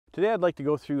Today I'd like to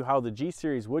go through how the G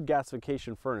Series wood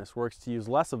gasification furnace works to use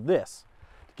less of this,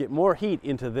 to get more heat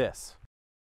into this.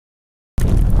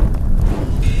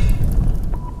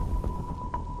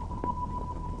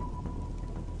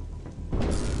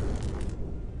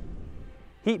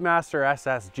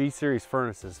 HeatMasterSS G Series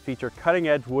furnaces feature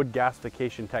cutting-edge wood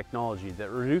gasification technology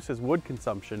that reduces wood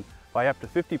consumption by up to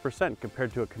 50%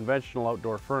 compared to a conventional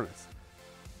outdoor furnace.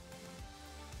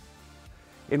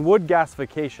 In wood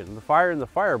gasification, the fire in the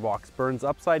firebox burns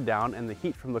upside down and the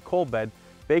heat from the coal bed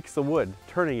bakes the wood,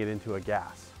 turning it into a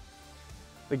gas.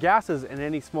 The gases and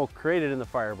any smoke created in the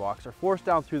firebox are forced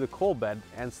down through the coal bed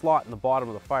and slot in the bottom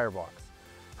of the firebox.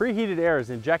 Preheated air is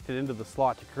injected into the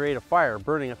slot to create a fire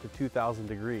burning up to 2000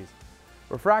 degrees.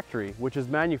 Refractory, which is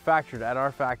manufactured at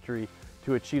our factory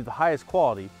to achieve the highest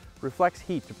quality, reflects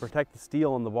heat to protect the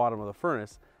steel in the bottom of the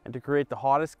furnace and to create the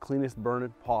hottest, cleanest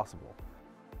burn possible.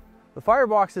 The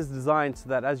firebox is designed so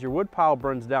that as your wood pile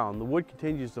burns down, the wood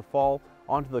continues to fall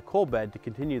onto the coal bed to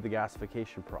continue the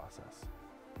gasification process.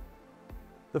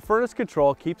 The furnace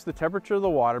control keeps the temperature of the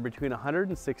water between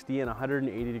 160 and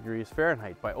 180 degrees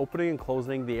Fahrenheit by opening and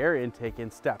closing the air intake in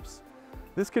steps.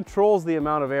 This controls the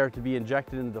amount of air to be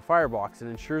injected into the firebox and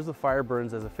ensures the fire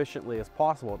burns as efficiently as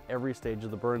possible at every stage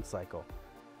of the burn cycle.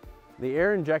 The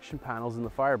air injection panels in the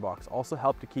firebox also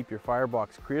help to keep your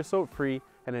firebox creosote-free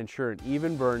and ensure an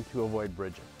even burn to avoid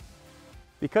bridging.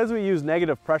 Because we use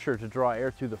negative pressure to draw air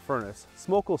through the furnace,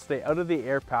 smoke will stay out of the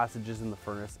air passages in the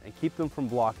furnace and keep them from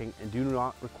blocking and do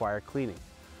not require cleaning.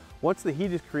 Once the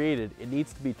heat is created, it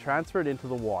needs to be transferred into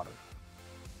the water.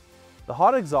 The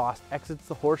hot exhaust exits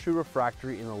the horseshoe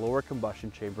refractory in the lower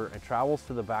combustion chamber and travels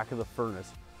to the back of the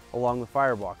furnace along the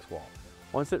firebox wall.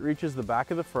 Once it reaches the back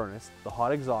of the furnace, the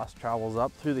hot exhaust travels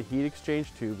up through the heat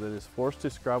exchange tube that is forced to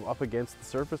scrub up against the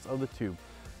surface of the tube,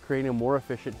 creating a more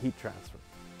efficient heat transfer.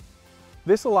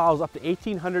 This allows up to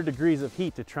 1800 degrees of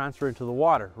heat to transfer into the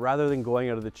water rather than going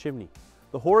out of the chimney.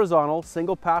 The horizontal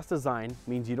single pass design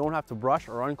means you don't have to brush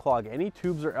or unclog any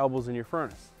tubes or elbows in your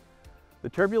furnace. The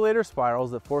turbulator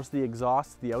spirals that force the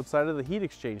exhaust to the outside of the heat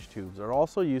exchange tubes are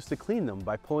also used to clean them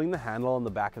by pulling the handle on the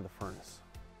back of the furnace.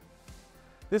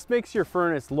 This makes your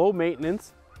furnace low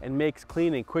maintenance and makes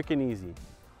cleaning quick and easy.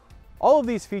 All of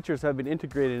these features have been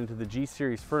integrated into the G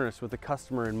Series furnace with the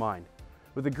customer in mind.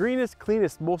 With the greenest,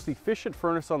 cleanest, most efficient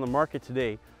furnace on the market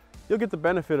today, you'll get the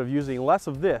benefit of using less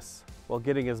of this while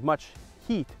getting as much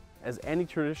heat as any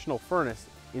traditional furnace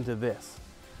into this,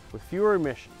 with fewer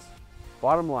emissions.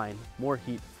 Bottom line, more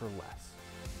heat for less.